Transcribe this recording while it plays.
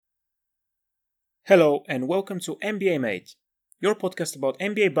Hello and welcome to NBA Mate, your podcast about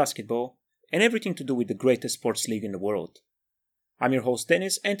NBA basketball and everything to do with the greatest sports league in the world. I'm your host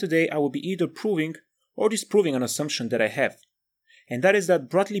Dennis, and today I will be either proving or disproving an assumption that I have, and that is that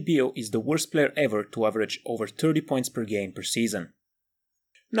Bradley Beal is the worst player ever to average over 30 points per game per season.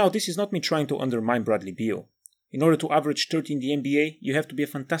 Now, this is not me trying to undermine Bradley Beal. In order to average 30 in the NBA, you have to be a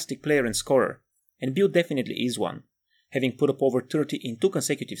fantastic player and scorer, and Beal definitely is one, having put up over 30 in 2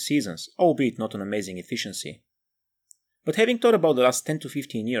 consecutive seasons, albeit not an amazing efficiency. But having thought about the last 10 to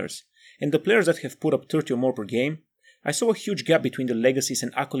 15 years, and the players that have put up 30 or more per game, I saw a huge gap between the legacies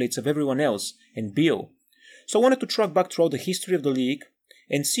and accolades of everyone else and Beal. So I wanted to track back throughout the history of the league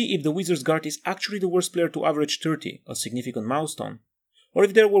and see if the Wizards guard is actually the worst player to average 30, a significant milestone, or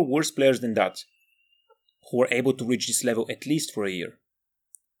if there were worse players than that, who were able to reach this level at least for a year.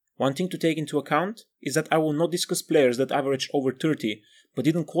 One thing to take into account is that I will not discuss players that averaged over 30 but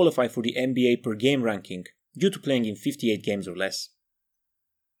didn't qualify for the NBA per game ranking due to playing in 58 games or less.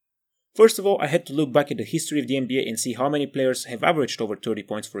 First of all, I had to look back at the history of the NBA and see how many players have averaged over 30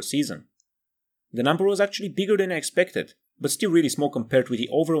 points for a season. The number was actually bigger than I expected, but still really small compared with the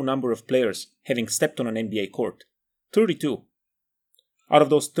overall number of players having stepped on an NBA court. 32. Out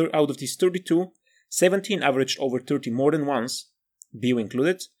of these 32, 17 averaged over 30 more than once, Beal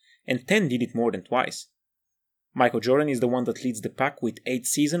included, and 10 did it more than twice. Michael Jordan is the one that leads the pack with 8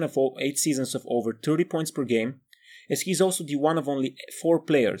 seasons of over 30 points per game, as he's also the one of only 4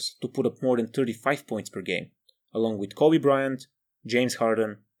 players to put up more than 35 points per game, along with Kobe Bryant, James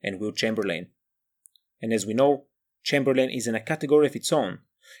Harden, and Wilt Chamberlain. And as we know, Chamberlain is in a category of its own,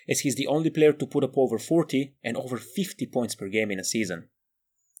 as he's the only player to put up over 40 and over 50 points per game in a season.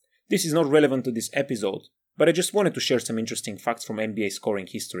 This is not relevant to this episode, but I just wanted to share some interesting facts from NBA scoring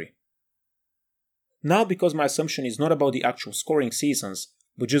history. Now, because my assumption is not about the actual scoring seasons,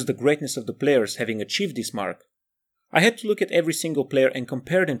 but just the greatness of the players having achieved this mark, I had to look at every single player and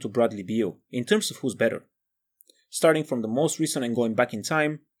compare them to Bradley Beal in terms of who's better. Starting from the most recent and going back in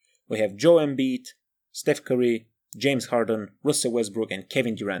time, we have Joel Embiid, Steph Curry, James Harden, Russell Westbrook, and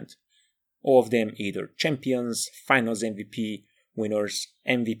Kevin Durant. All of them either champions, finals MVP winners,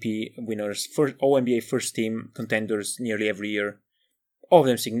 MVP winners, All NBA first team contenders nearly every year. All of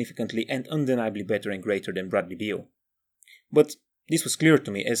them significantly and undeniably better and greater than Bradley Beal. But this was clear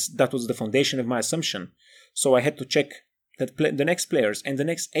to me, as that was the foundation of my assumption, so I had to check that the next players and the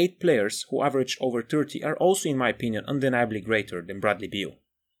next 8 players who averaged over 30 are also, in my opinion, undeniably greater than Bradley Beal.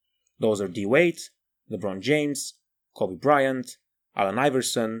 Those are D. Wade, LeBron James, Kobe Bryant, Allen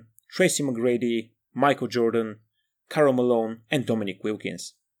Iverson, Tracy McGrady, Michael Jordan, Karl Malone, and Dominic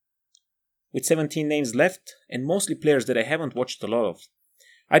Wilkins. With 17 names left, and mostly players that I haven't watched a lot of,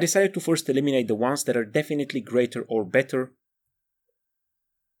 I decided to first eliminate the ones that are definitely greater or better.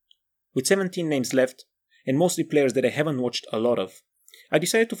 With 17 names left, and mostly players that I haven't watched a lot of, I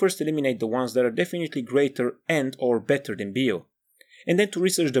decided to first eliminate the ones that are definitely greater and or better than Beal, and then to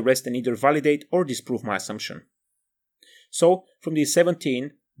research the rest and either validate or disprove my assumption. So, from these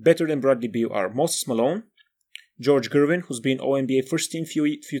 17, better than Bradley Beal are Moses Malone, George Gervin, who's been All-NBA first team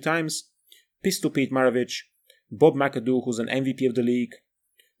few times, Pistol Pete Maravich, Bob McAdoo, who's an MVP of the league,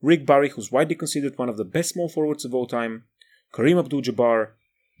 Rick Barry, who's widely considered one of the best small forwards of all time, Kareem Abdul-Jabbar,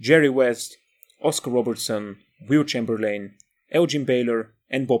 Jerry West, Oscar Robertson, Wilt Chamberlain, Elgin Baylor,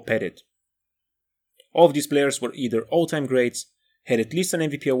 and Bob Pettit. All of these players were either all-time greats, had at least an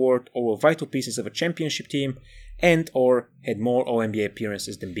MVP award, or were vital pieces of a championship team, and or had more All-NBA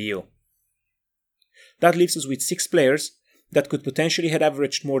appearances than Beal. That leaves us with 6 players that could potentially have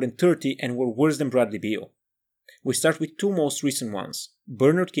averaged more than 30 and were worse than Bradley Beal. We start with 2 most recent ones,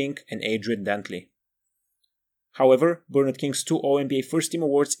 Bernard King and Adrian Dantley. However, Bernard King's 2 All-NBA first team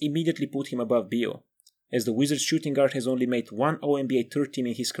awards immediately put him above Beal, as the Wizards shooting guard has only made 1 All-NBA third team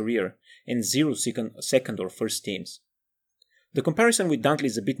in his career and 0 second or first teams. The comparison with Dantley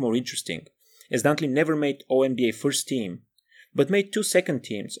is a bit more interesting, as Dantley never made All-NBA first team, but made 2 second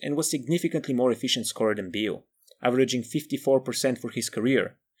teams and was significantly more efficient scorer than Beal, averaging 54% for his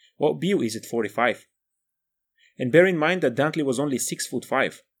career, while Beal is at 45%. And bear in mind that Dantley was only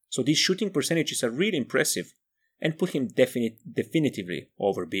 6'5", so these shooting percentages are really impressive and put him definitively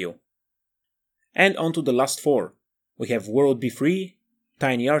over Beal. And on to the last 4. We have World B. Free,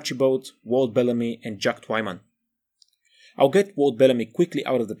 Tiny Archibald, Walt Bellamy, and Jack Twyman. I'll get Walt Bellamy quickly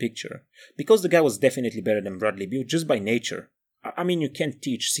out of the picture, because the guy was definitely better than Bradley Beal just by nature. I mean, you can't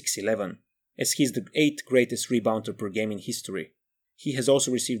teach 6'11", as he's the 8th greatest rebounder per game in history. He has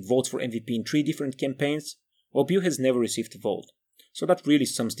also received votes for MVP in 3 different campaigns, while Beal has never received a vote, so that really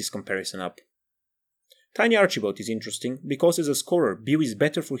sums this comparison up. Tiny Archibald is interesting because as a scorer, Beal is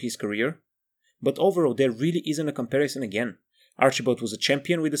better for his career, but overall there really isn't a comparison again. Archibald was a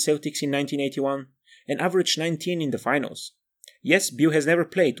champion with the Celtics in 1981 and averaged 19 in the finals. Yes, Beal has never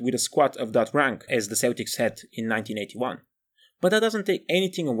played with a squad of that rank as the Celtics had in 1981, but that doesn't take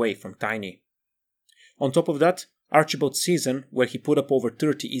anything away from Tiny. On top of that, Archibald's season, where he put up over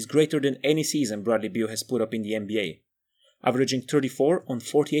 30, is greater than any season Bradley Beal has put up in the NBA, averaging 34 on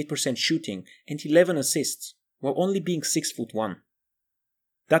 48% shooting and 11 assists, while only being 6'1".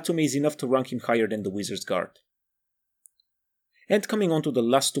 That to me is enough to rank him higher than the Wizards guard. And coming on to the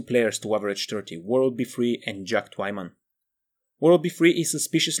last two players to average 30, World B. Free and Jack Twyman. World B. Free is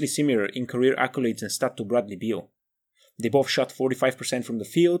suspiciously similar in career accolades and stat to Bradley Beal. They both shot 45% from the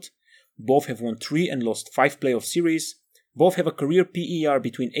field, both have won 3 and lost 5 playoff series, both have a career PER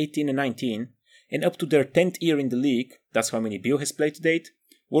between 18 and 19, and up to their 10th year in the league, that's how many Beal has played to date,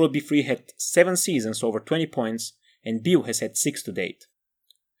 World B. Free had 7 seasons over 20 points, and Beal has had 6 to date.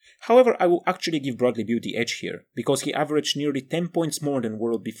 However, I will actually give Bradley Beal the edge here, because he averaged nearly 10 points more than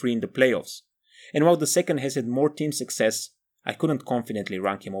World B. Free in the playoffs, and while the second has had more team success, I couldn't confidently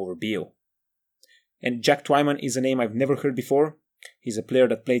rank him over Beal. And Jack Twyman is a name I've never heard before. He's a player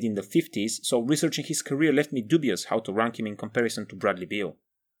that played in the 50s, so researching his career left me dubious how to rank him in comparison to Bradley Beal.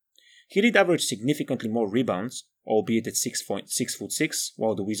 He did average significantly more rebounds, albeit at 6'6",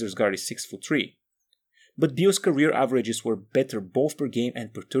 while the Wizards guard is 6'3". But Beal's career averages were better both per game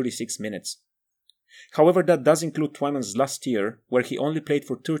and per 36 minutes. However, that does include Twyman's last year, where he only played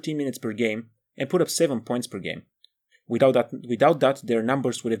for 13 minutes per game and put up 7 points per game. Without that, their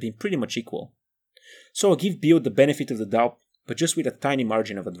numbers would have been pretty much equal. So I'll give Beal the benefit of the doubt, but just with a tiny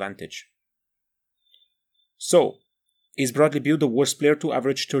margin of advantage. So, is Bradley Beal the worst player to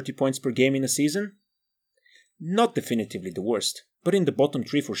average 30 points per game in a season? Not definitively the worst, but in the bottom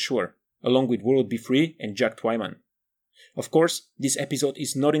 3 for sure, along with World B. Free and Jack Twyman. Of course, this episode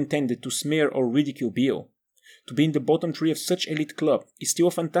is not intended to smear or ridicule Beal. To be in the bottom 3 of such elite club is still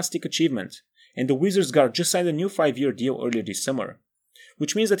a fantastic achievement, and the Wizards guard just signed a new 5-year deal earlier this summer,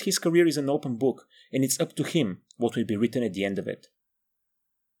 which means that his career is an open book and it's up to him what will be written at the end of it.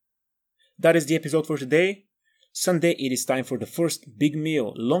 That is the episode for today. Sunday it is time for the first Big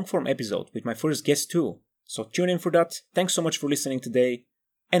Meal long-form episode with my first guest too, so tune in for that. Thanks so much for listening today,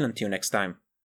 and until next time.